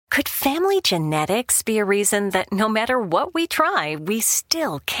Could family genetics be a reason that no matter what we try, we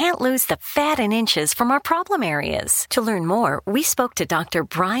still can't lose the fat and inches from our problem areas? To learn more, we spoke to Dr.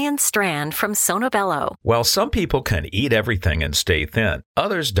 Brian Strand from Sonobello. While some people can eat everything and stay thin,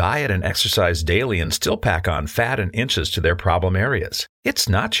 others diet and exercise daily and still pack on fat and inches to their problem areas. It's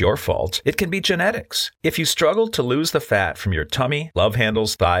not your fault. It can be genetics. If you struggle to lose the fat from your tummy, love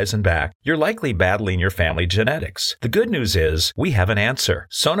handles, thighs, and back, you're likely battling your family genetics. The good news is we have an answer.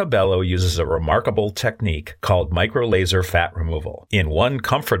 Sonobello uses a remarkable technique called microlaser fat removal. In one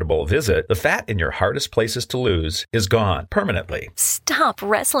comfortable visit, the fat in your hardest places to lose is gone permanently. Stop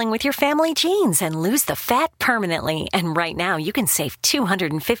wrestling with your family genes and lose the fat permanently. And right now, you can save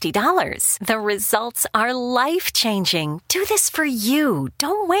 $250. The results are life-changing. Do this for you.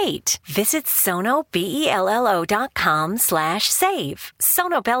 Don't wait. Visit sonobello.com/save.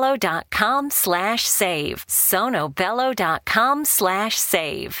 sonobello.com/save.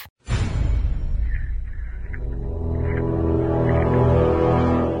 sonobello.com/save.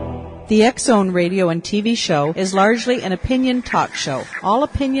 The X-Zone radio and TV show is largely an opinion talk show. All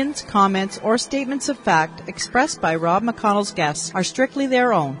opinions, comments, or statements of fact expressed by Rob McConnell's guests are strictly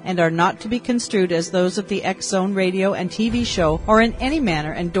their own and are not to be construed as those of the X-Zone radio and TV show or in any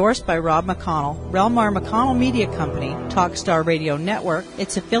manner endorsed by Rob McConnell, Relmar McConnell Media Company, Talkstar Radio Network,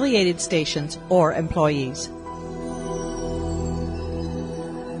 its affiliated stations, or employees.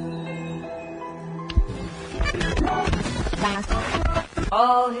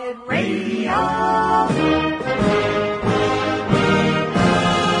 All Hit Radio.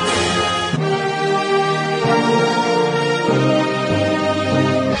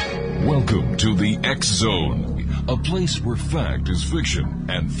 Welcome to the X Zone, a place where fact is fiction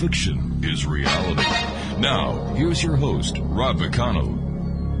and fiction is reality. Now, here's your host, Rob McConnell.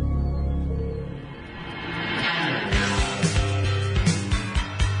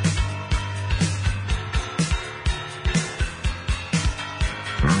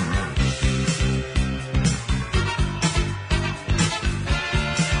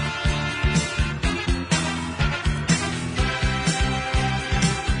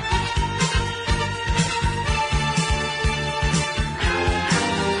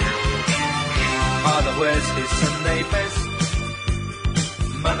 Wears his Sunday best.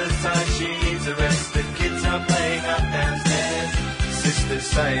 Mother's tired, she needs a rest. The kids are playing up downstairs. Sister's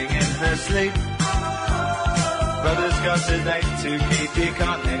saying in her sleep, brother's got a date to keep, you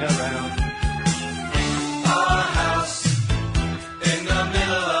can't hang around. Our house in the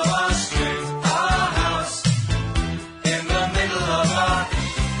middle of our street. Our house in the middle of our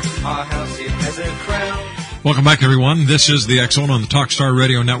house, it has a crown. Welcome back, everyone. This is the X-Zone on the Talkstar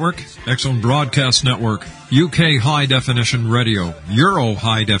Radio Network, X-Zone Broadcast Network, UK High Definition Radio, Euro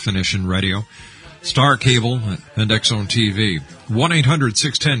High Definition Radio, Star Cable, and X-Zone TV.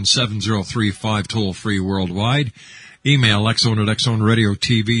 1-800-610-7035, toll-free worldwide. Email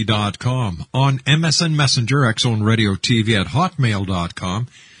xzone@xzoneradiotv.com. On MSN Messenger, xzoneradiotv@hotmail.com.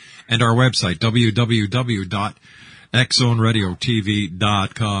 And our website,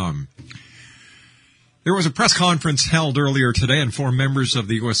 www.xzoneradiotv.com. There was a press conference held earlier today, and 4 members of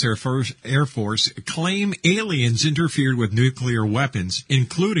the U.S. Air Force claim aliens interfered with nuclear weapons,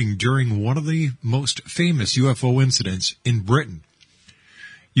 including during one of the most famous UFO incidents in Britain.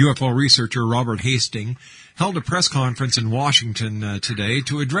 UFO researcher Robert Hastings held a press conference in Washington today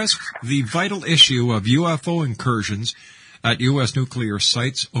to address the vital issue of UFO incursions at U.S. nuclear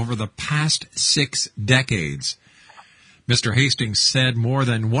sites over the past 6 decades. Mr. Hastings said more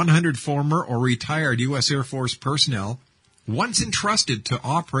than 100 former or retired U.S. Air Force personnel, once entrusted to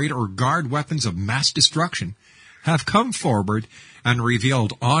operate or guard weapons of mass destruction, have come forward and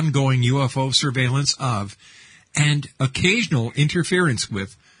revealed ongoing UFO surveillance of and occasional interference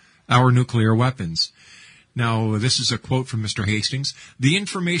with our nuclear weapons. Now, this is a quote from Mr. Hastings. The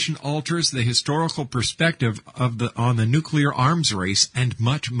information alters the historical perspective on the nuclear arms race and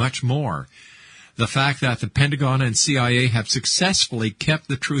much, much more. The fact that the Pentagon and CIA have successfully kept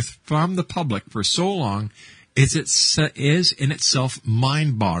the truth from the public for so long is in itself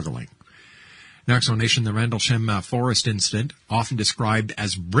mind-boggling. Next on Nation, the Rendlesham Forest incident, often described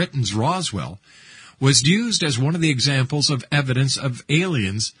as Britain's Roswell, was used as one of the examples of evidence of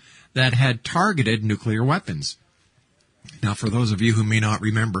aliens that had targeted nuclear weapons. Now, for those of you who may not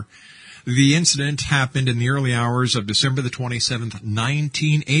remember, the incident happened in the early hours of December the 27th,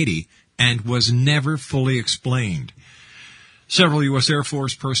 1980, and was never fully explained. Several U.S. Air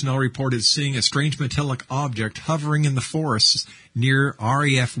Force personnel reported seeing a strange metallic object hovering in the forests near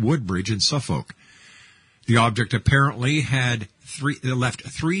RAF Woodbridge in Suffolk. The object apparently had left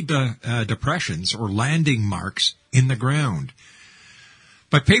three depressions or landing marks in the ground.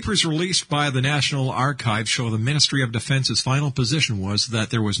 But papers released by the National Archives show the Ministry of Defense's final position was that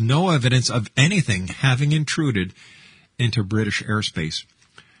there was no evidence of anything having intruded into British airspace.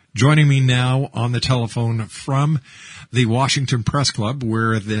 Joining me now on the telephone from the Washington Press Club,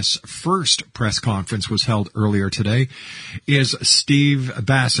 where this first press conference was held earlier today, is Steve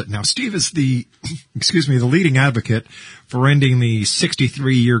Bassett. Now, Steve is the leading advocate for ending the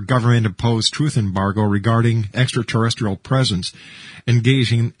 63-year government-imposed truth embargo regarding extraterrestrial presence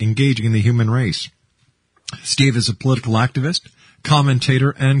engaging the human race. Steve is a political activist,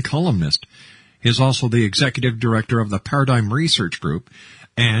 commentator, and columnist. He is also the executive director of the Paradigm Research Group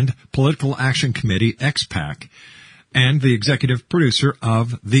and Political Action Committee, XPAC, and the executive producer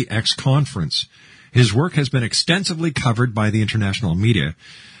of the X Conference. His work has been extensively covered by the international media,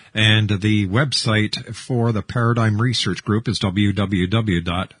 and the website for the Paradigm Research Group is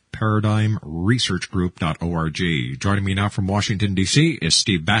www.paradigmresearchgroup.org. Joining me now from Washington, D.C. is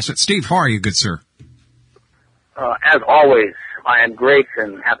Steve Bassett. Steve, how are you, good sir? As always, I am great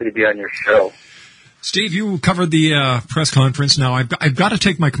and happy to be on your show. Steve, you covered the press conference. Now, I've got to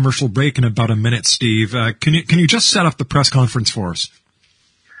take my commercial break in about a minute, Steve. Can you just set up the press conference for us?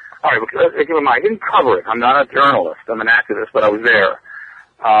 All right, keep in mind, I didn't cover it. I'm not a journalist. I'm an activist, but I was there.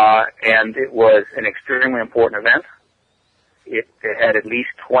 And it was an extremely important event. It had at least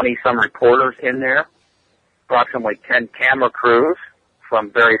 20-some reporters in there, approximately 10 camera crews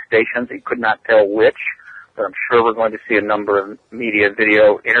from various stations. You could not tell which, but I'm sure we're going to see a number of media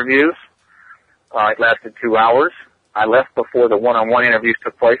video interviews. It lasted 2 hours. I left before the one-on-one interviews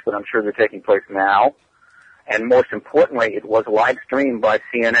took place, but I'm sure they're taking place now. And most importantly, it was live streamed by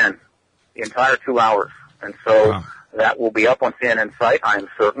CNN, the entire 2 hours. And so that will be up on CNN's site, I am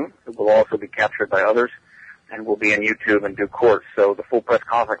certain. It will also be captured by others and will be on YouTube in due course. So the full press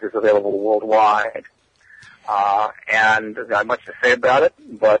conference is available worldwide. And I have much to say about it,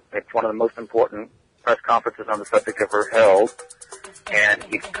 but it's one of the most important press conferences on the subject ever held. And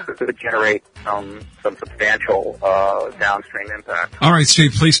it could generate some substantial downstream impact. All right,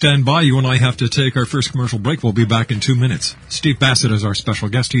 Steve, please stand by. You and I have to take our first commercial break. We'll be back in 2 minutes. Steve Bassett is our special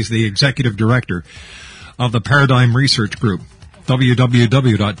guest. He's the executive director of the Paradigm Research Group,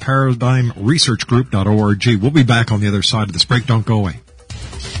 www.paradigmresearchgroup.org. We'll be back on the other side of this break. Don't go away.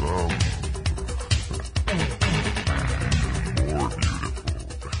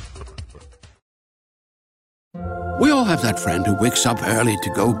 We all have that friend who wakes up early to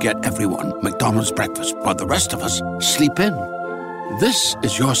go get everyone McDonald's breakfast, while the rest of us sleep in. This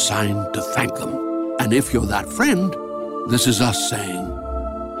is your sign to thank them. And if you're that friend, this is us saying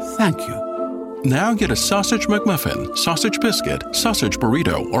thank you. Now get a sausage McMuffin, sausage biscuit, sausage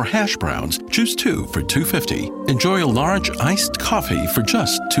burrito, or hash browns. Choose 2 for $2.50. Enjoy a large iced coffee for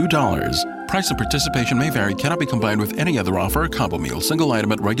just $2. Price and participation may vary. Cannot be combined with any other offer or combo meal. Single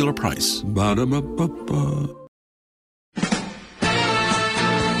item at regular price. Ba-da-ba-ba-ba.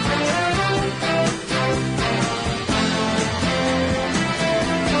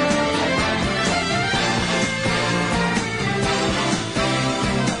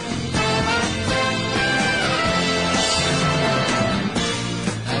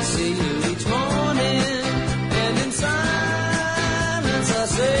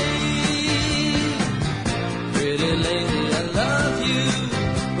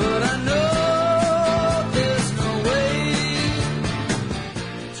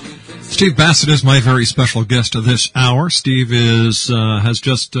 Steve Bassett is my very special guest of this hour. Steve has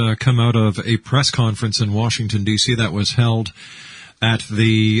just come out of a press conference in Washington, D.C. that was held at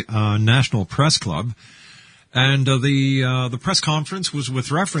the National Press Club. And the press conference was with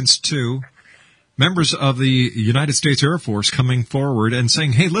reference to members of the United States Air Force coming forward and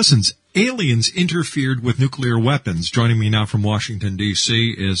saying, hey, listen, aliens interfered with nuclear weapons. Joining me now from Washington,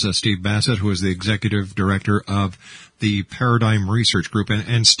 D.C. is Steve Bassett, who is the executive director of the Paradigm Research Group.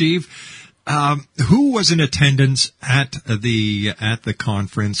 And Steve, who was in attendance at the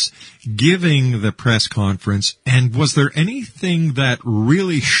conference, giving the press conference, and was there anything that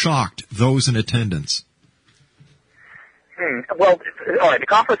really shocked those in attendance? Well, all right, the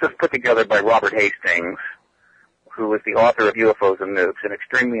conference was put together by Robert Hastings, who is the author of UFOs and Nukes, an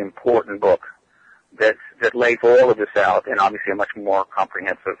extremely important book that lays all of this out in obviously a much more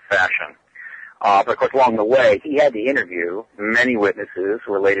comprehensive fashion. But of course, along the way, he had to interview many witnesses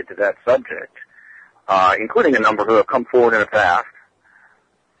related to that subject, including a number who have come forward in the past.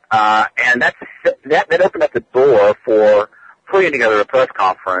 And that opened up the door for putting together a press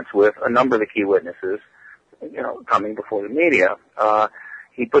conference with a number of the key witnesses, coming before the media.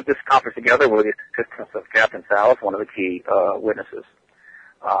 He put this conference together with the assistance of Captain Salas, one of the key witnesses.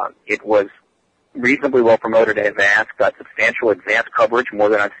 It was reasonably well promoted in advance, got substantial advance coverage, more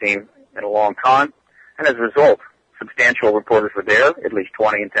than I've seen in a long time, and as a result, substantial reporters were there, at least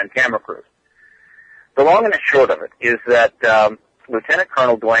 20 and 10 camera crews. The long and the short of it is that Lieutenant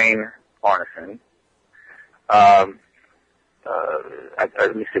Colonel Dwayne Arneson, let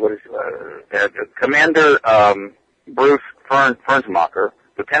me see what is Commander Bruce Fernsmacher,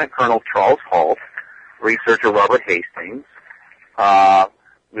 Lieutenant Colonel Charles Holt, researcher Robert Hastings,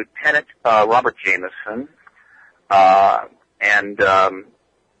 Lieutenant Robert Jameson, and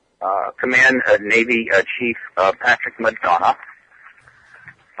Command Navy Chief Patrick McDonough,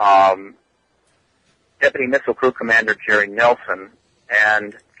 Deputy Missile Crew Commander Jerry Nelson,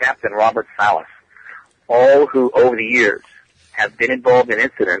 and Captain Robert Salas, all who over the years have been involved in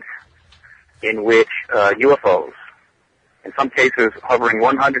incidents in which UFOs, in some cases hovering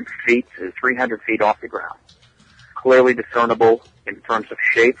 100 feet to 300 feet off the ground, clearly discernible in terms of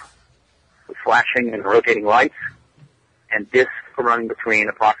shape, with flashing and rotating lights, and discs running between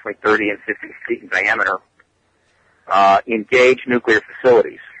approximately 30 and 50 feet in diameter, engage nuclear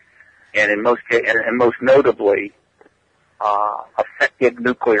facilities, and in most cases, and most notably, affected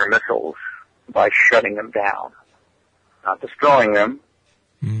nuclear missiles by shutting them down, not destroying them,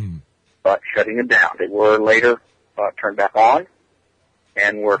 but shutting them down. They were later turned back on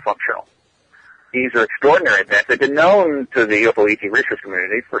and were functional. These are extraordinary events. They've been known to the UFO ET research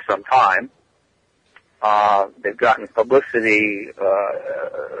community for some time. They've gotten publicity,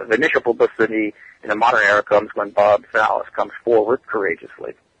 the initial publicity in the modern era comes when Bob Salas comes forward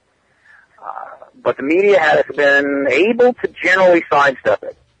courageously. But the media has been able to generally sidestep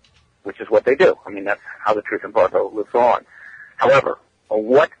it, which is what they do. I mean, that's how the truth embargo lives on. However,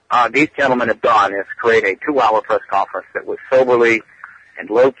 what these gentlemen have done is create a 2-hour press conference that was soberly and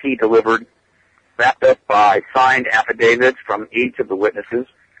low-key delivered, wrapped up by signed affidavits from each of the witnesses.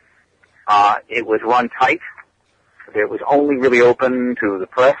 It was run tight. It was only really open to the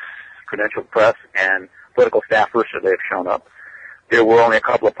press, credentialed press, and political staffers, so they've shown up. There were only a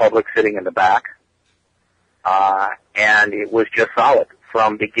couple of public sitting in the back, and it was just solid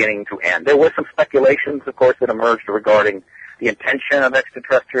from beginning to end. There were some speculations, of course, that emerged regarding the intention of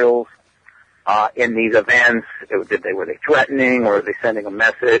extraterrestrials in these events. Were they threatening, or were they sending a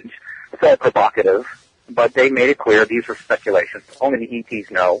message? It's all provocative, but they made it clear these were speculations. Only the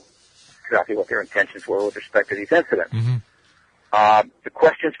ETs know exactly what their intentions were with respect to these incidents. The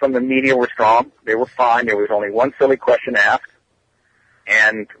questions from the media were strong. They were fine. There was only one silly question asked,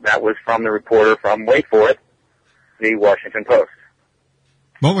 and that was from the reporter from, wait for it, the Washington Post.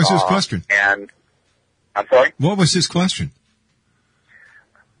 What was his question? And I'm sorry? What was his question?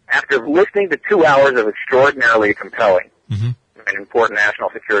 After listening to 2 hours of extraordinarily compelling and important national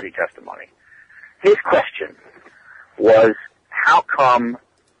security testimony, his question was, how come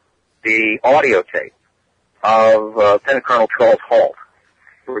the audio tape of Lieutenant Colonel Charles Holt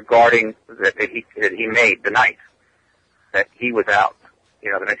regarding that he made the night that he was out,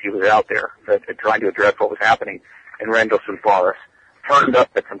 the night he was out there, trying to address what was happening in Rendlesham Forest, turned up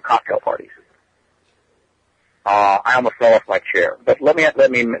at some cocktail parties. I almost fell off my chair, but let me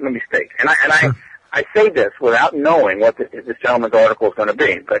state, and I say this without knowing what this gentleman's article is going to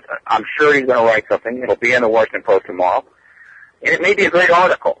be, but I'm sure he's going to write something. It'll be in the Washington Post tomorrow, and it may be a great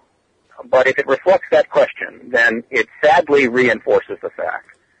article. But if it reflects that question, then it sadly reinforces the fact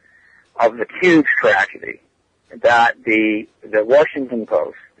of the huge tragedy that the Washington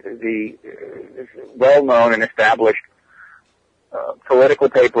Post, the well-known and established political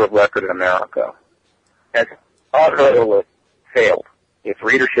paper of record in America, has utterly failed its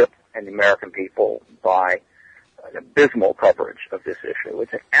readership and the American people by an abysmal coverage of this issue.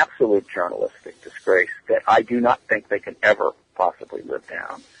 It's an absolute journalistic disgrace that I do not think they can ever possibly live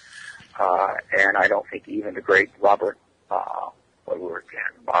down. And I don't think even the great Bob Woodward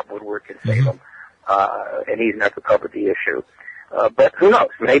can save them. And he's never covered the issue. But who knows?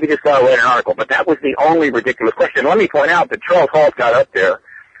 Maybe this guy will write an article. But that was the only ridiculous question. Let me point out that Charles Holt got up there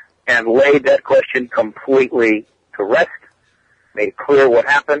and laid that question completely to rest, made it clear what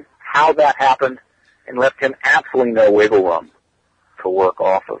happened, how that happened, and left him absolutely no wiggle room to work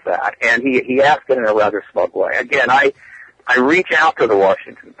off of that. And he asked it in a rather smug way. Again, I reach out to the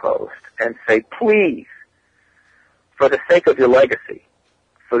Washington Post and say, please, for the sake of your legacy,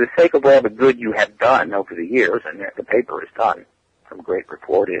 for the sake of all the good you have done over the years, and the paper has done some great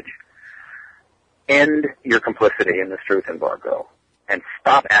reportage, end your complicity in this truth embargo and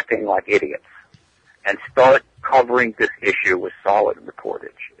stop acting like idiots and start covering this issue with solid reportage.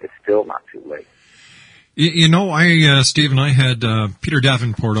 It's still not too late. Steve and I had Peter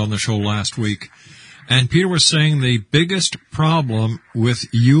Davenport on the show last week. And Peter was saying the biggest problem with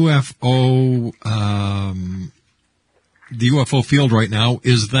UFO, the UFO field right now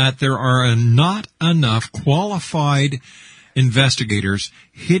is that there are not enough qualified investigators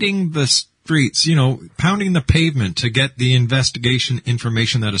hitting the streets, pounding the pavement to get the investigation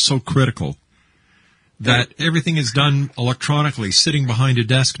information that is so critical, that everything is done electronically, sitting behind a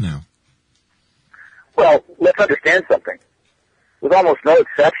desk now. Well, let's understand something. With almost no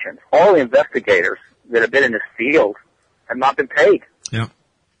exception, all the investigators that have been in this field have not been paid. Yeah.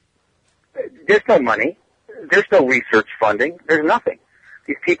 There's no money. There's no research funding. There's nothing.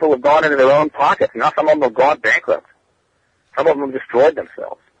 These people have gone into their own pockets. Now some of them have gone bankrupt. Some of them have destroyed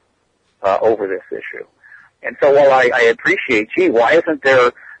themselves over this issue. And so while I appreciate, why isn't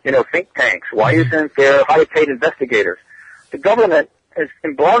there, think tanks? Why isn't there high-paid investigators? The government has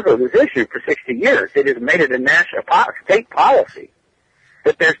embargoed this issue for 60 years. It has made it a national state policy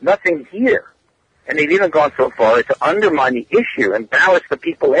that there's nothing here. And they've even gone so far as to undermine the issue, embarrass the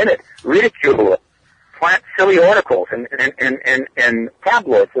people in it, ridicule it, plant silly articles and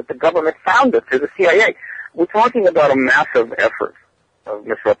tabloids that the government founded through the CIA. We're talking about a massive effort of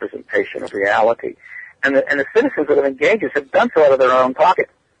misrepresentation of reality. And the citizens that have engaged us have done so out of their own pocket.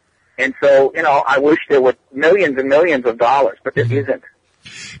 And so, I wish there were millions and millions of dollars, but there isn't.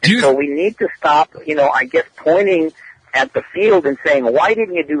 And so we need to stop, pointing at the field and saying, why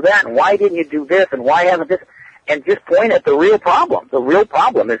didn't you do that, and why didn't you do this, and why haven't this, and just point at the real problem. The real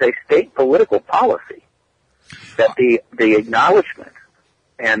problem is a state political policy that the acknowledgement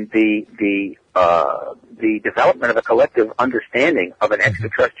and the development of a collective understanding of an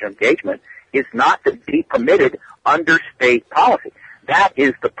extraterrestrial engagement is not to be permitted under state policy. That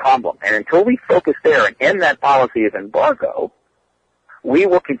is the problem. And until we focus there and end that policy of embargo, we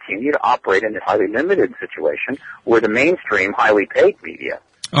will continue to operate in this highly limited situation where the mainstream, highly paid media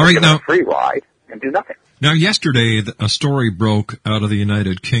give a free ride and do nothing. Now, yesterday, a story broke out of the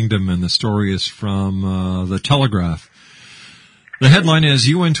United Kingdom, and the story is from the Telegraph. The headline is,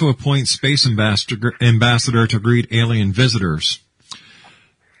 UN to appoint space ambassador to greet alien visitors.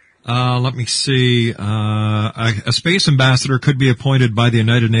 Let me see. A space ambassador could be appointed by the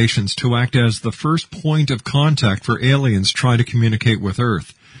United Nations to act as the first point of contact for aliens trying to communicate with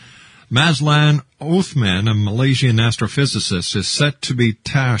Earth. Mazlan Othman, a Malaysian astrophysicist, is set to be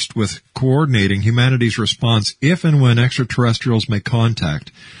tasked with coordinating humanity's response if and when extraterrestrials make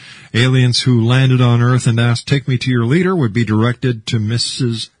contact. Aliens who landed on Earth and asked, "Take me to your leader," would be directed to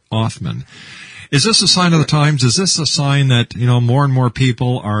Mrs. Othman. Is this a sign of the times? Is this a sign that, more and more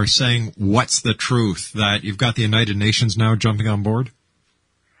people are saying, what's the truth? That you've got the United Nations now jumping on board?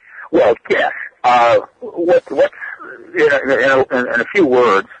 Well, yes. In a few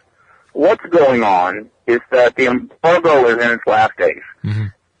words, what's going on is that the embargo is in its last days. Mm-hmm.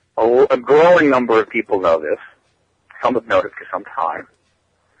 A growing number of people know this. Some have known it for some time.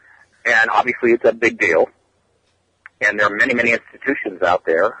 And obviously it's a big deal. And there are many, many institutions out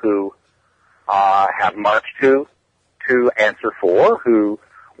there who have marched to answer for, who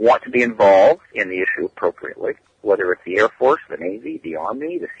want to be involved in the issue appropriately, whether it's the Air Force, the Navy, the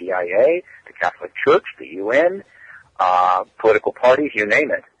Army, the CIA, the Catholic Church, the UN, political parties, you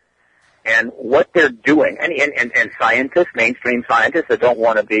name it. And what they're doing, and scientists, mainstream scientists that don't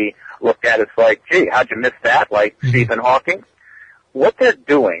want to be looked at as like, gee, how'd you miss that, like Stephen Hawking? What they're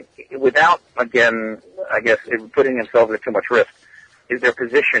doing, without, again, I guess, putting themselves at too much risk, is they're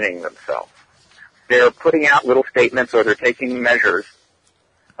positioning themselves. They're putting out little statements, or they're taking measures,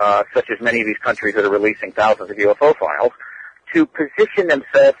 such as many of these countries that are releasing thousands of UFO files, to position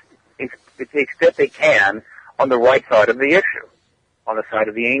themselves to the extent they can on the right side of the issue, on the side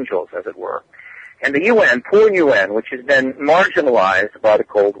of the angels, as it were. And the UN, poor UN, which has been marginalized by the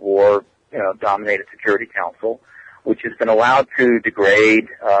Cold War, dominated Security Council, which has been allowed to degrade,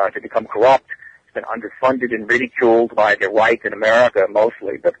 to become corrupt, been underfunded and ridiculed by the right in America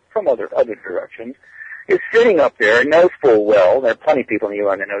mostly, but from other directions, is sitting up there and knows full well, there are plenty of people in the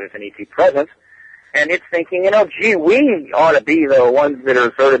UN that know there's an ET presence, and it's thinking, gee, we ought to be the ones that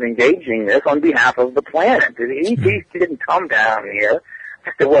are sort of engaging this on behalf of the planet. The ETs didn't come down here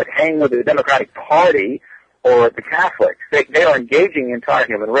just to hang with the Democratic Party or the Catholics. They are engaging the entire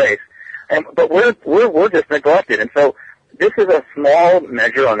human race, but we're just neglected. And so this is a small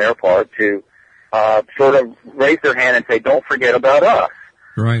measure on their part to sort of raise their hand and say, don't forget about us.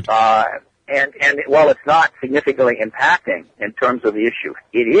 Right. And while it's not significantly impacting in terms of the issue,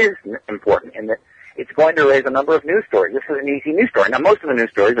 it is important in that it's going to raise a number of news stories. This is an easy news story. Now, most of the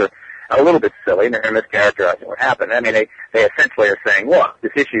news stories are a little bit silly, and they're mischaracterizing what happened. I mean, they essentially are saying, look,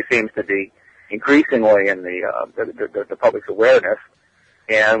 this issue seems to be increasingly in the public's awareness,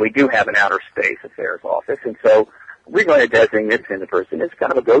 and we do have an outer space affairs office, and so we're going to designate this in the person as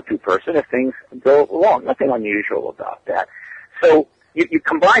kind of a go-to person if things go wrong. Nothing unusual about that. So you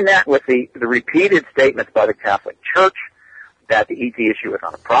combine that with the repeated statements by the Catholic Church that the ET issue is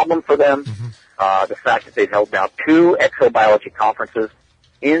not a problem for them, the fact that they've held now 2 exobiology conferences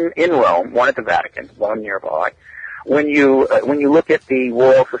in Rome, one at the Vatican, one nearby. When you look at the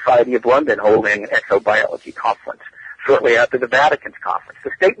Royal Society of London holding an exobiology conference shortly after the Vatican's conference,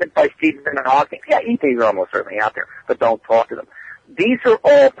 the statement by Stephen Hawking, yeah, ETs are almost certainly out there, but don't talk to them. These are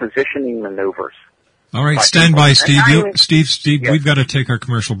all positioning maneuvers. All right, stand by, Steve. Steve, yes. We've got to take our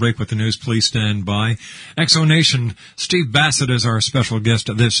commercial break with the news. Please stand by. ExoNation, Steve Bassett is our special guest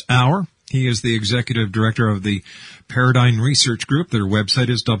this hour. He is the executive director of the Paradigm Research Group. Their website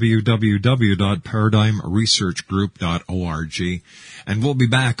is www.paradigmresearchgroup.org. And we'll be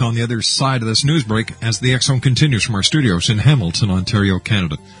back on the other side of this news break as the X Zone continues from our studios in Hamilton, Ontario,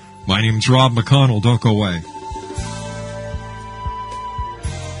 Canada. My name's Rob McConnell. Don't go away.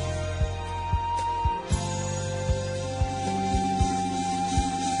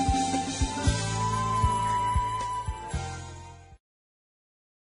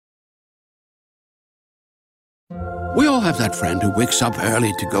 We all have that friend who wakes up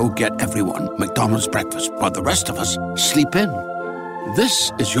early to go get everyone McDonald's breakfast, while the rest of us sleep in.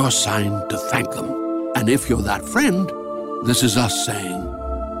 This is your sign to thank them. And if you're that friend, this is us saying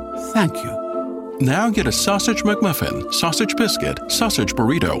thank you. Now get a sausage McMuffin, sausage biscuit, sausage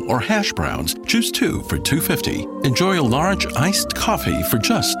burrito, or hash browns. Choose 2 for $2.50. Enjoy a large iced coffee for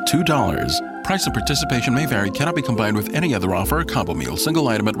just $2. Price and participation may vary. Cannot be combined with any other offer or combo meal. Single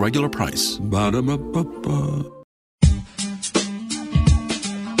item at regular price. Ba-da-ba-ba-ba.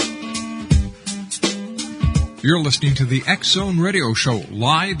 You're listening to the X Zone Radio Show,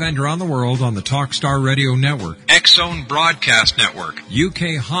 live and around the world on the Talkstar Radio Network, X Zone Broadcast Network,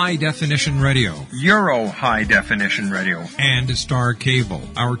 UK High Definition Radio, Euro High Definition Radio, and Star Cable.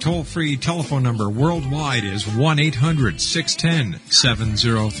 Our toll-free telephone number worldwide is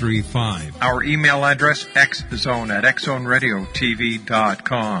 1-800-610-7035. Our email address,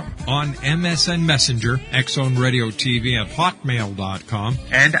 xzone@xzoneradiotv.com. On MSN Messenger, xzoneradiotv@hotmail.com,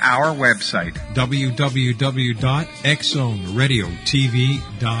 and our website, www.xzoneradiotv.com.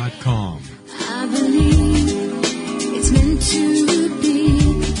 I believe it's meant to be,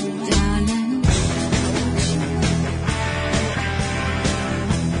 darling.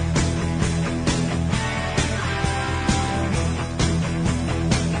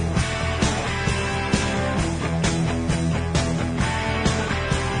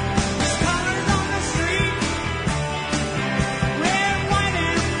 Colors on the street, red, white,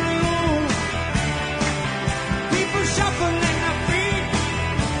 and blue. People shuffling their feet.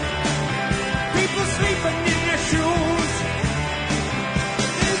 People sleeping in their shoes.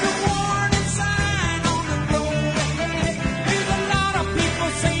 There's a warning sign on the road ahead. There's a lot of people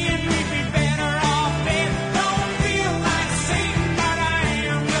saying we'd be better off dead. Don't feel like Satan, but I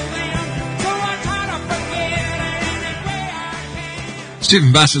am with them. So I try to forget any way I can.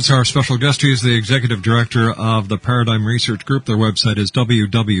 Stephen Bassett's our special guest. He is the executive director of the Paradigm Research Group. Their website is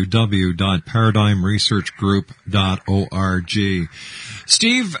www.paradigmresearchgroup.org.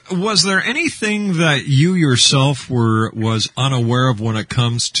 Steve, was there anything that you yourself was unaware of when it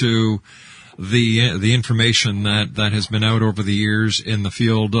comes to the information that has been out over the years in the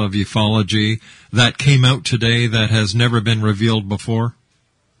field of ufology that came out today that has never been revealed before?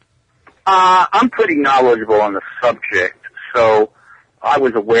 I'm pretty knowledgeable on the subject, so I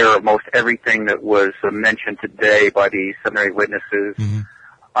was aware of most everything that was mentioned today by the seminary witnesses.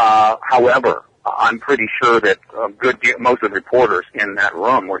 However, I'm pretty sure that most of the reporters in that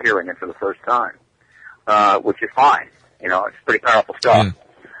room were hearing it for the first time, which is fine. You know, it's pretty powerful stuff.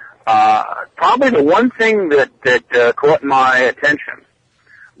 Probably the one thing that caught my attention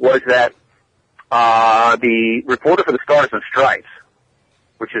was that the reporter for the Stars and Stripes,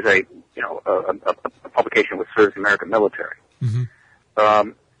 which is a publication which serves the American military,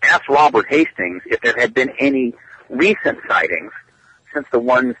 asked Robert Hastings if there had been any recent sightings since the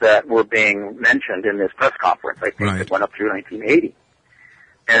ones that were being mentioned in this press conference, I think, that went up through 1980.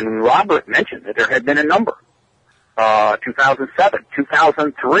 And Robert mentioned that there had been a number, 2007,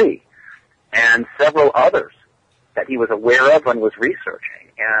 2003, and several others that he was aware of and was researching.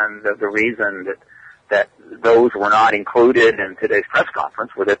 And the reason that those were not included in today's press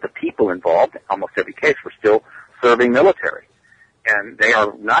conference were that the people involved, in almost every case, were still serving military. And they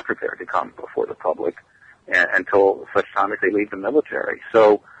are not prepared to come before the public until such time as they leave the military.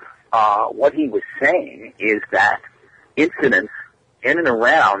 So what he was saying is that incidents in and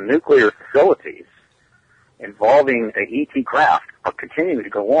around nuclear facilities involving a ET craft are continuing to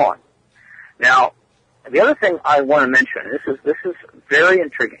go on. Now, the other thing I want to mention, this is very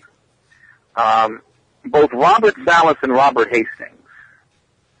intriguing. Both Robert Salas and Robert Hastings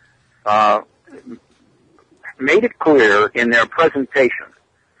made it clear in their presentation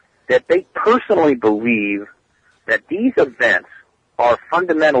that they personally believe that these events are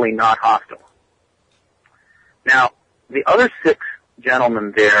fundamentally not hostile. Now, the other 6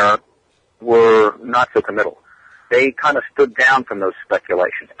 gentlemen there were not so committal. They kind of stood down from those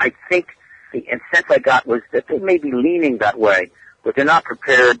speculations. I think the sense I got was that they may be leaning that way, but they're not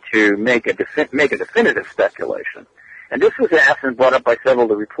prepared to make a definitive speculation. And this was asked and brought up by several of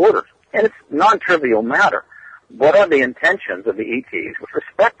the reporters. And it's a non-trivial matter. What are the intentions of the ETs with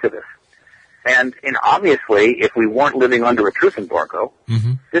respect to this? And obviously, if we weren't living under a truth embargo,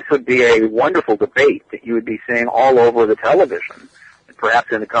 this would be a wonderful debate that you would be seeing all over the television,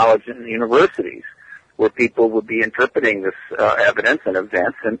 perhaps in the colleges and universities, where people would be interpreting this evidence and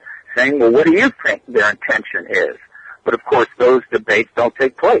events and saying, well, what do you think their intention is? But of course, those debates don't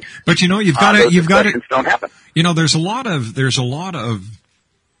take place. But you've got to don't happen. There's a lot of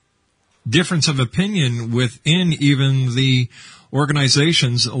difference of opinion within even the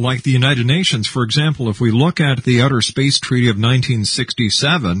organizations like the United Nations. For example, if we look at the Outer Space Treaty of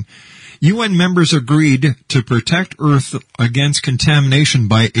 1967, UN members agreed to protect Earth against contamination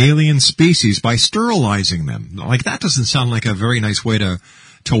by alien species by sterilizing them. Like, that doesn't sound like a very nice way to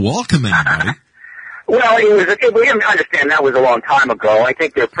welcome anybody. Well, we understand that was a long time ago. I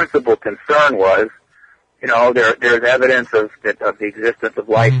think their principal concern was, there's evidence of the existence of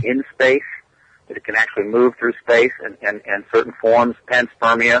life in space, that it can actually move through space and certain forms,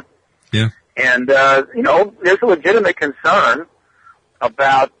 panspermia. Yeah. And, there's a legitimate concern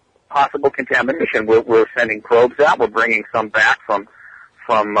about possible contamination. We're sending probes out. We're bringing some back from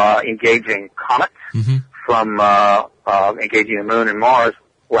engaging comets, from engaging the moon and Mars.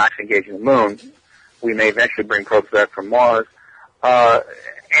 Well, actually engaging the moon. We may eventually bring probes back from Mars. But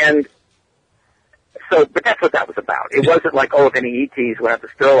that's what that was about. It wasn't like, if any ETs would have to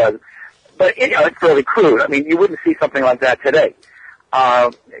sterilize. But, it's fairly crude. I mean, you wouldn't see something like that today.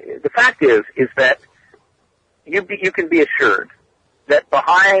 The fact is that you can be assured that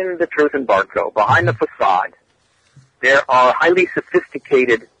behind the truth embargo, behind the facade, there are highly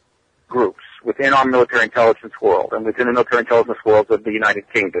sophisticated groups within our military intelligence world and within the military intelligence worlds of the United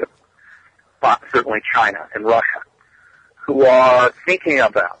Kingdom, certainly China and Russia, who are thinking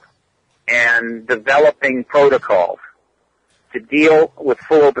about and developing protocols to deal with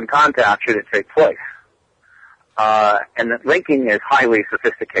full open contact should it take place. And the linking is highly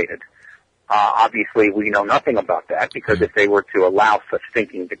sophisticated. Obviously, we know nothing about that because if they were to allow such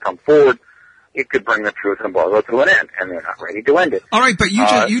thinking to come forward, it could bring the truth embargo to an end, and they're not ready to end it. All right, but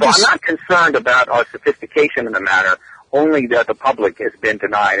I'm not concerned about our sophistication in the matter, only that the public has been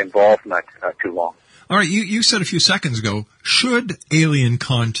denied involvement too long. All right, you said a few seconds ago, should alien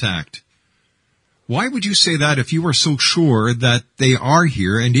contact? Why would you say that if you were so sure that they are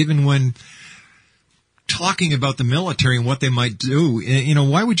here, and even when talking about the military and what they might do,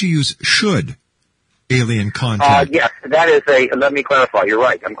 why would you use should alien contact? Yes, that is let me clarify, you're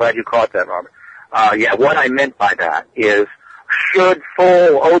right. I'm glad you caught that, Robert. What I meant by that is should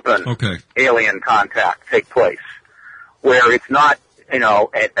full open alien contact take place, where it's not, in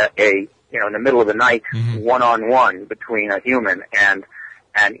the middle of the night, one-on-one between a human and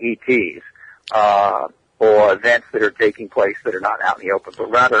ETs, or events that are taking place that are not out in the open,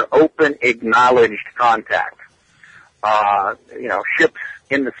 but rather open, acknowledged contact. Ships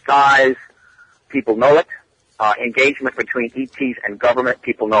in the skies, people know it. Engagement between ETs and government,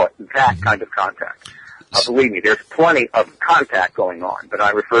 people know it. That kind of contact. Believe me, there's plenty of contact going on, but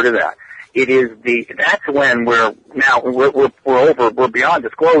I refer to that. That's when we're beyond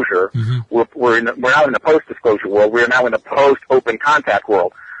disclosure. We're now in the post-disclosure world. We're now in the post-open contact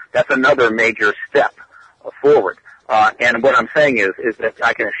world. That's another major step forward. And what I'm saying is that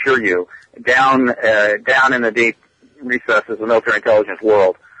I can assure you, down in the deep recesses of the military intelligence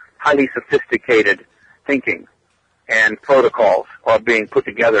world, highly sophisticated thinking and protocols are being put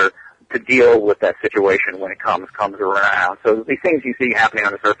together to deal with that situation when it comes around. So these things you see happening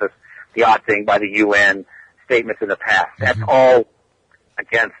on the surface, the odd thing by the UN, statements in the past, that's all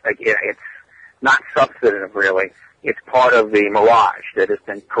it's not substantive really. It's part of the mirage that has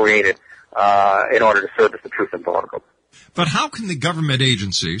been created in order to service the truth embargo. But how can the government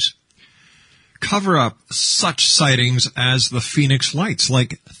agencies cover up such sightings as the Phoenix Lights?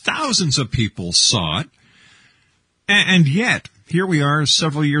 Like, thousands of people saw it, and yet here we are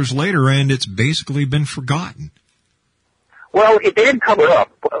several years later, and it's basically been forgotten. Well, they didn't cover it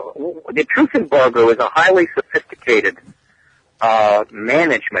up. The truth embargo is a highly sophisticated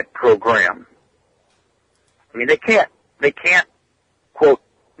management program. I mean, they can't, quote,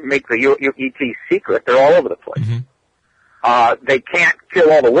 make the ET secret. They're all over the place. They can't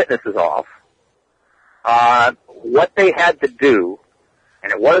kill all the witnesses off. What they had to do,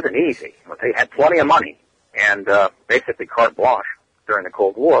 and it wasn't easy, but they had plenty of money and basically carte blanche during the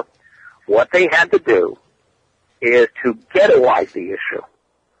Cold War. What they had to do is to ghettoize the issue.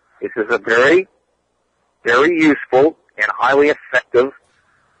 This is a very, very useful and highly effective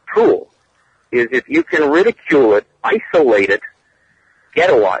tool. Is if you can ridicule it, isolate it,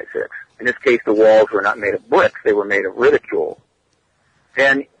 ghettoize it. In this case, the walls were not made of bricks; they were made of ridicule.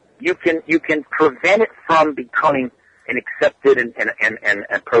 Then you can prevent it from becoming an accepted and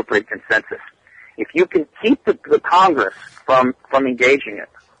appropriate consensus. If you can keep the Congress from engaging it,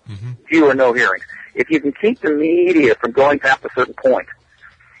 few or no hearings. If you can keep the media from going past a certain point,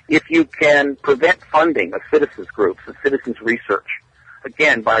 if you can prevent funding of citizens groups and citizens research,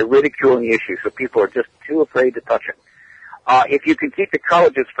 again, by ridiculing the issue so people are just too afraid to touch it, if you can keep the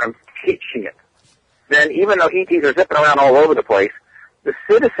colleges from teaching it, then even though ETs are zipping around all over the place, the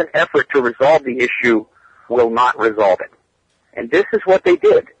citizen effort to resolve the issue will not resolve it. And this is what they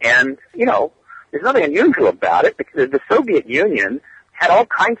did. And, you know, there's nothing unusual about it because the Soviet Union had all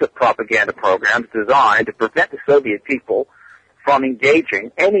kinds of propaganda programs designed to prevent the Soviet people from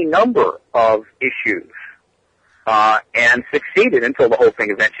engaging any number of issues, and succeeded until the whole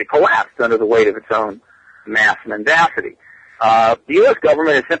thing eventually collapsed under the weight of its own mass mendacity. The U.S.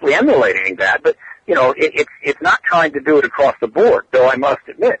 government is simply emulating that, but, you know, it's not trying to do it across the board, though I must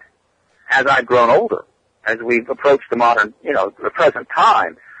admit, as I've grown older, as we've approached the modern, you know, the present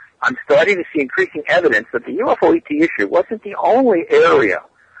time, I'm starting to see increasing evidence that the UFO ET issue wasn't the only area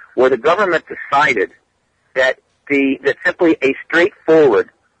where the government decided that simply a straightforward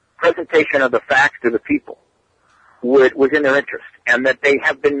presentation of the facts to the people was in their interest, and that they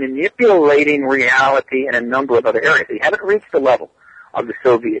have been manipulating reality in a number of other areas. They haven't reached the level of the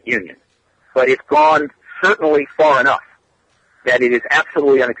Soviet Union, but it's gone certainly far enough that it is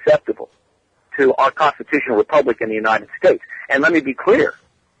absolutely unacceptable to our constitutional republic in the United States. And let me be clear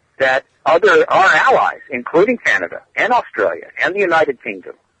that our allies, including Canada and Australia and the United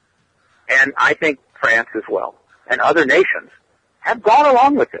Kingdom, and I think France as well, and other nations, have gone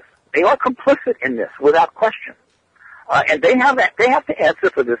along with this. They are complicit in this without question. And they have to answer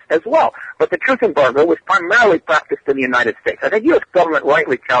for this as well. But the truth embargo was primarily practiced in the United States. I think the U.S. government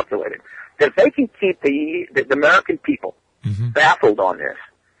rightly calculated that if they can keep the American people baffled on this,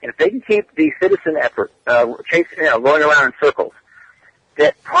 and if they can keep the citizen effort going around in circles,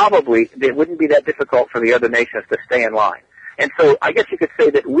 that probably it wouldn't be that difficult for the other nations to stay in line. And so I guess you could say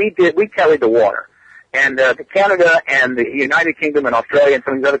that we carried the water. And Canada and the United Kingdom and Australia and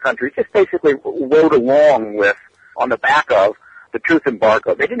some of these other countries just basically rode along with, on the back of, the truth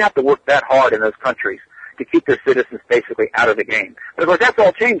embargo. They didn't have to work that hard in those countries to keep their citizens basically out of the game. But of course that's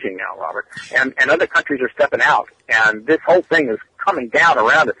all changing now, Robert. And other countries are stepping out. And this whole thing is coming down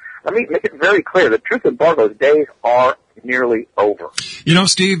around it. Let me make it very clear. The truth embargo's days are nearly over. You know,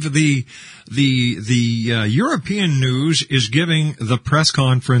 Steve, the European news is giving the press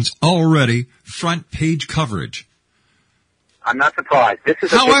conference already front page coverage. I'm not surprised. This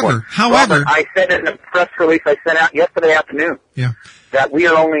is a big one. Robert, I said in a press release I sent out yesterday afternoon that we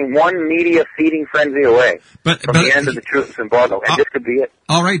are only one media feeding frenzy away from the end of the truth embargo, and this could be it.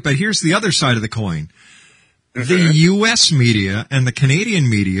 All right, but here's the other side of the coin. The U.S. media and the Canadian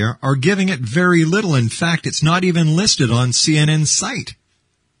media are giving it very little. In fact, it's not even listed on CNN's site.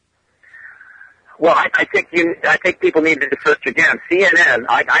 Well, I think people need to search again. CNN,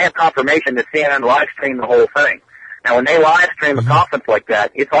 I have confirmation that CNN live streamed the whole thing. Now, when they live stream a conference like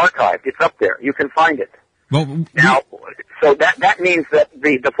that, it's archived. It's up there. You can find it. Well, now, so that means that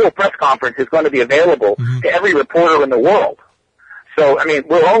the full press conference is going to be available to every reporter in the world. So, I mean,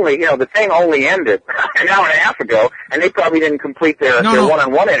 the thing only ended an hour and a half ago, and they probably didn't complete their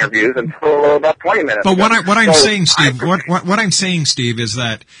one-on-one interviews until about 20 minutes ago. But what I'm saying, Steve, is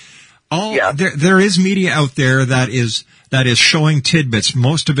that there is media out there that is showing tidbits.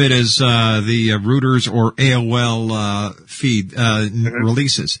 Most of it is the Reuters or AOL feed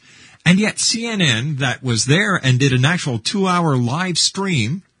releases. And yet CNN, that was there and did an actual 2-hour live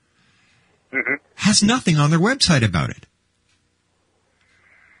stream, has nothing on their website about it.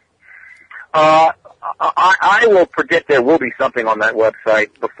 I will predict there will be something on that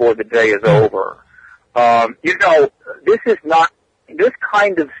website before the day is over. This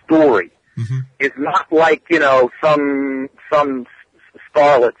kind of story is not like, some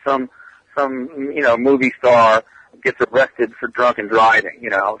starlet, some movie star gets arrested for drunken driving. You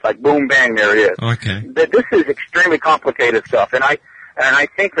know, it's like boom, bang, there it is. Okay. This is extremely complicated stuff, and I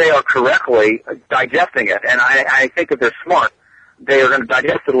think they are correctly digesting it, and I think if they're smart, they are going to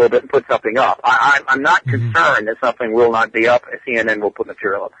digest it a little bit and put something up. I'm not concerned that something will not be up, CNN will put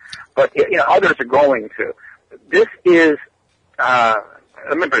material up, but you know, others are going to. This is, let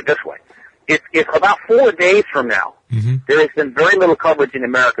me put it this way. If about 4 days from now, there has been very little coverage in the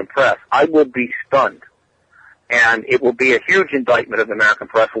American press, I will be stunned. And it will be a huge indictment of the American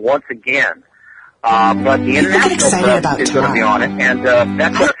press once again. But the international press is going to be on it, and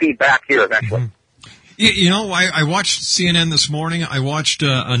that's going to feed back here eventually. You know, I watched CNN this morning. I watched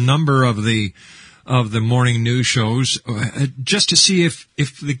a number of the morning news shows just to see if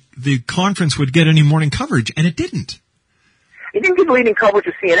the conference would get any morning coverage, and it didn't. It didn't get leading coverage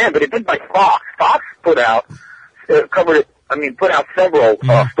of CNN, but it did by Fox. Fox put out several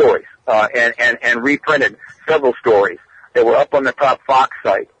stories and reprinted several stories that were up on the top Fox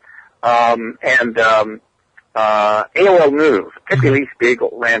site. AOL News, particularly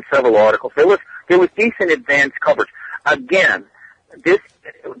Spiegel, ran several articles. There was decent advance coverage. Again, the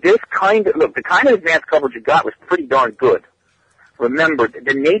kind of advance coverage it got was pretty darn good. Remember,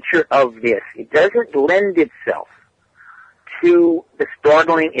 the nature of this, it doesn't lend itself to the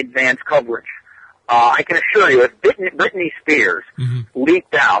startling advance coverage. I can assure you, if Britney Spears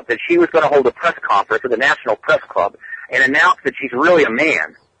leaked out that she was going to hold a press conference at the National Press Club and announced that she's really a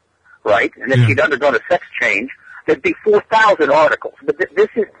man, right, and that she'd undergone a sex change, there'd be 4,000 articles. But this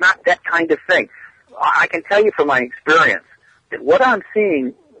is not that kind of thing. I can tell you from my experience that what I'm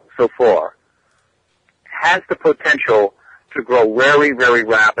seeing so far has the potential to grow very, very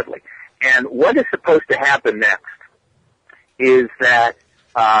rapidly. And what is supposed to happen next is that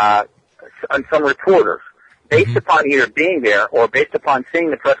some reporters, based upon either being there or based upon seeing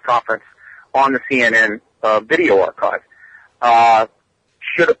the press conference on the CNN video archive,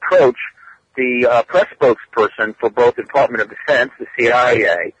 should approach the press spokesperson for both the Department of Defense, the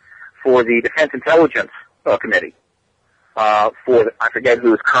CIA, for the Defense Intelligence Committee, I forget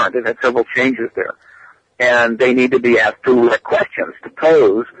who is current. They've had several changes there. And they need to be asked direct questions to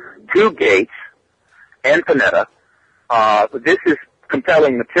pose to Gates and Panetta. This is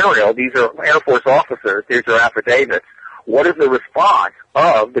compelling material. These are Air Force officers. These are affidavits. What is the response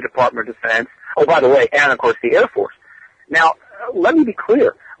of the Department of Defense? Oh, by the way, and of course the Air Force. Now, let me be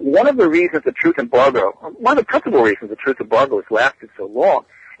clear. One of the reasons the truth embargo, one of the principal reasons the truth embargo has lasted so long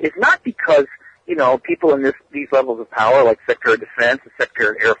is not because, you know, people in these levels of power, like Secretary of Defense and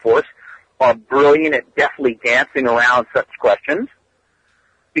Secretary of Air Force, are brilliant at deftly dancing around such questions,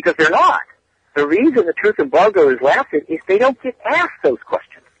 because they're not. The reason the truth embargo has lasted is they don't get asked those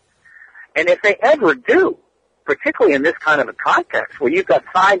questions. And if they ever do, particularly in this kind of a context where you've got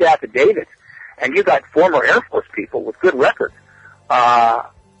signed affidavits and you've got former Air Force people with good records,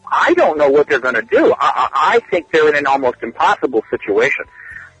 I don't know what they're going to do. I think they're in an almost impossible situation.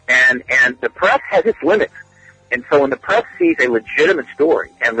 And the press has its limits. And so when the press sees a legitimate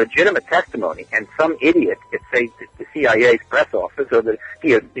story and legitimate testimony, and some idiot at, say, the CIA's press office or the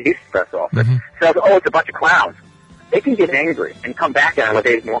DOD's press office says, oh, it's a bunch of clowns, they can get angry and come back at it with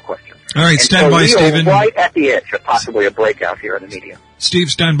 8 more questions. All right, stand by, Stephen. Right at the edge of possibly a breakout here in the media. Steve,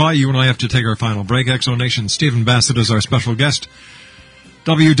 stand by. You and I have to take our final break. Exo Nation, Stephen Bassett is our special guest.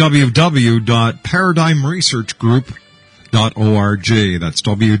 www.paradigmresearchgroup.org. That's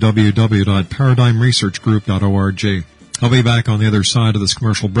www.paradigmresearchgroup.org. I'll be back on the other side of this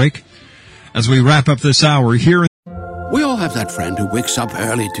commercial break as we wrap up this hour here. We all have that friend who wakes up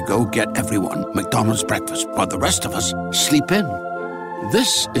early to go get everyone McDonald's breakfast, while the rest of us sleep in.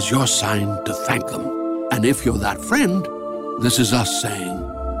 This is your sign to thank them. And if you're that friend, this is us saying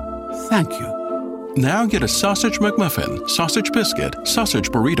thank you. Now get a sausage McMuffin, sausage biscuit, sausage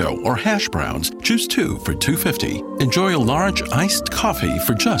burrito, or hash browns. Choose 2 for $2.50. Enjoy a large iced coffee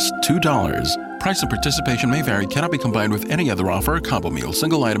for just $2. Price and participation may vary. Cannot be combined with any other offer or combo meal.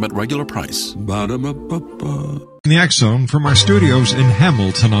 Single item at regular price. Ba-da-ba-ba-ba. In the X Zone from our studios in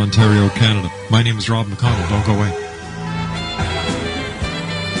Hamilton, Ontario, Canada. My name is Rob McConnell. Don't go away.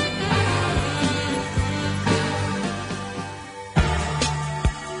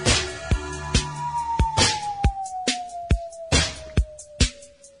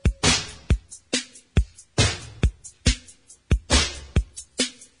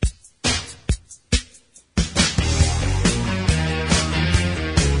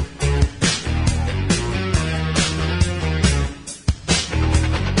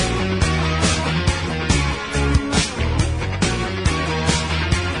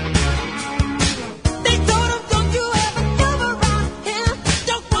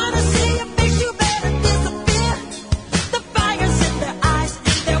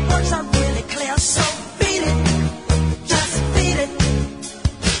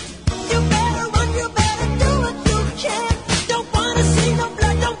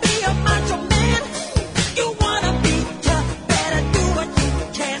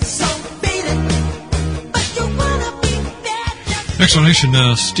 Explanation,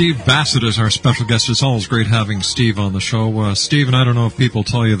 Steve Bassett is our special guest. It's always great having Steve on the show. Steve, and I don't know if people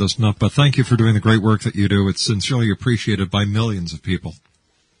tell you this enough, but thank you for doing the great work that you do. It's sincerely appreciated by millions of people.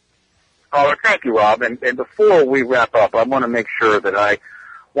 Oh, thank you, Rob. And before we wrap up, I want to make sure that I,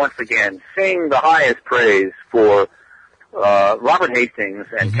 once again, sing the highest praise for Robert Hastings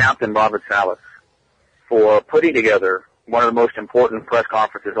and Captain Robert Salas for putting together one of the most important press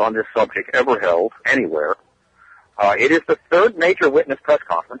conferences on this subject ever held anywhere. It is the third major witness press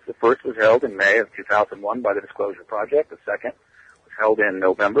conference. The first was held in May of 2001 by the Disclosure Project. The second was held in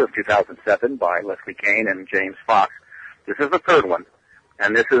November of 2007 by Leslie Kean and James Fox. This is the third one,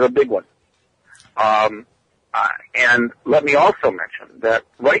 and this is a big one. And let me also mention that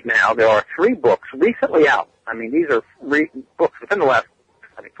right now there are 3 books recently out. I mean, these are books within the last,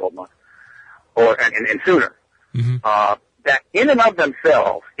 I think, 12 months, and sooner, that in and of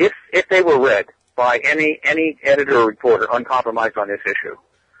themselves, if they were read by any editor or reporter uncompromised on this issue,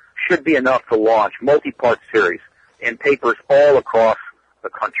 should be enough to launch multi-part series in papers all across the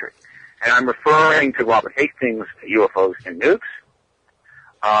country. And I'm referring to Robert Hastings' UFOs and Nukes,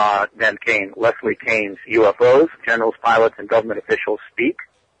 then Leslie Kean's UFOs, Generals, Pilots, and Government Officials Speak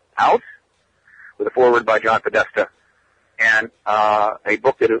Out, with a foreword by John Podesta, and a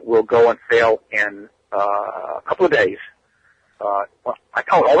book that will go on sale in a couple of days.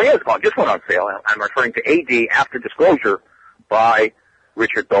 Just went on sale. I'm referring to AD After Disclosure by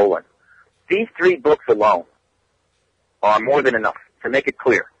Richard Dolan. These 3 books alone are more than enough to make it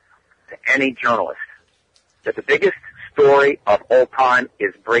clear to any journalist that the biggest story of all time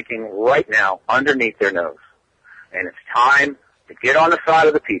is breaking right now underneath their nose. And it's time to get on the side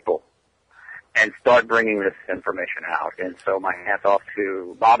of the people and start bringing this information out. And so my hat's off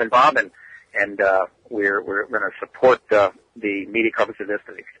to Bob, and we're going to support the media coverage of this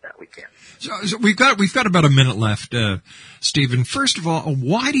to the extent we can. So we've got about a minute left, Stephen. First of all,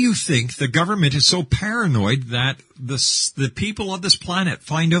 why do you think the government is so paranoid that the people of this planet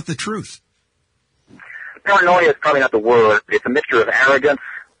find out the truth? Paranoia is probably not the word. It's a mixture of arrogance.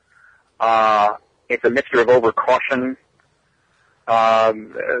 It's a mixture of overcaution.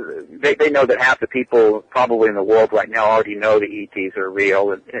 They know that half the people probably in the world right now already know the ETs are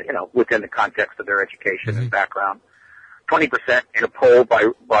real, and, within the context of their education and background. 20% in a poll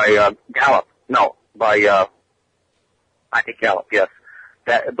by Gallup. No, I think Gallup, yes.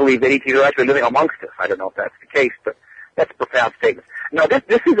 That believe that ETs are actually living amongst us. I don't know if that's the case, but that's a profound statement. No,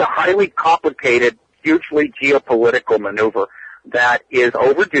 this is a highly complicated, hugely geopolitical maneuver that is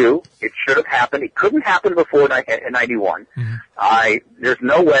overdue. It should have happened. It couldn't happen before 91. There's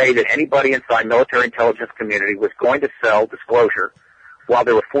no way that anybody inside military intelligence community was going to sell Disclosure while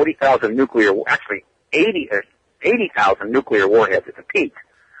there were 40,000 actually 80,000 nuclear warheads at the peak,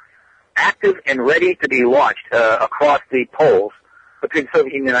 active and ready to be launched across the poles between the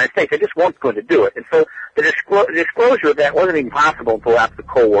Soviet Union and the United States. They just weren't going to do it. And so the disclosure of that wasn't even possible until after the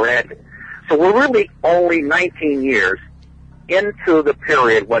Cold War ended. So we're really only 19 years into the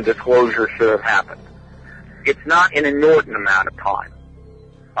period when disclosure should have happened. It's not an inordinate amount of time.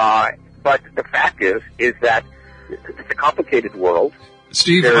 But the fact is that it's a complicated world.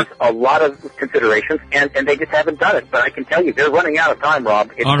 Steve, there's a lot of considerations, and they just haven't done it. But I can tell you, they're running out of time,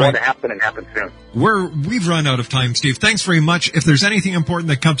 Rob. It's going to happen and happen soon. We've run out of time, Steve. Thanks very much. If there's anything important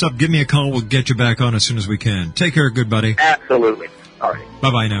that comes up, give me a call. We'll get you back on as soon as we can. Take care, good buddy. Absolutely. All right.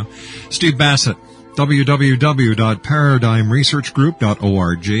 Bye-bye now. Steve Bassett,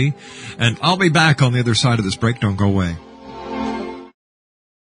 www.paradigmresearchgroup.org. And I'll be back on the other side of this break. Don't go away.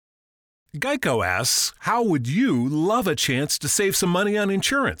 Geico asks, how would you love a chance to save some money on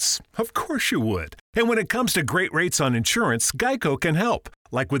insurance? Of course you would. And when it comes to great rates on insurance, Geico can help.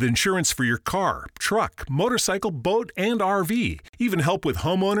 Like with insurance for your car, truck, motorcycle, boat, and RV. Even help with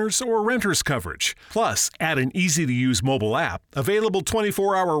homeowners or renters coverage. Plus, add an easy-to-use mobile app, available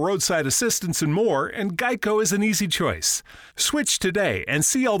 24-hour roadside assistance and more, and Geico is an easy choice. Switch today and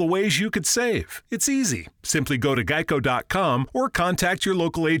see all the ways you could save. It's easy. Simply go to geico.com or contact your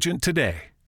local agent today.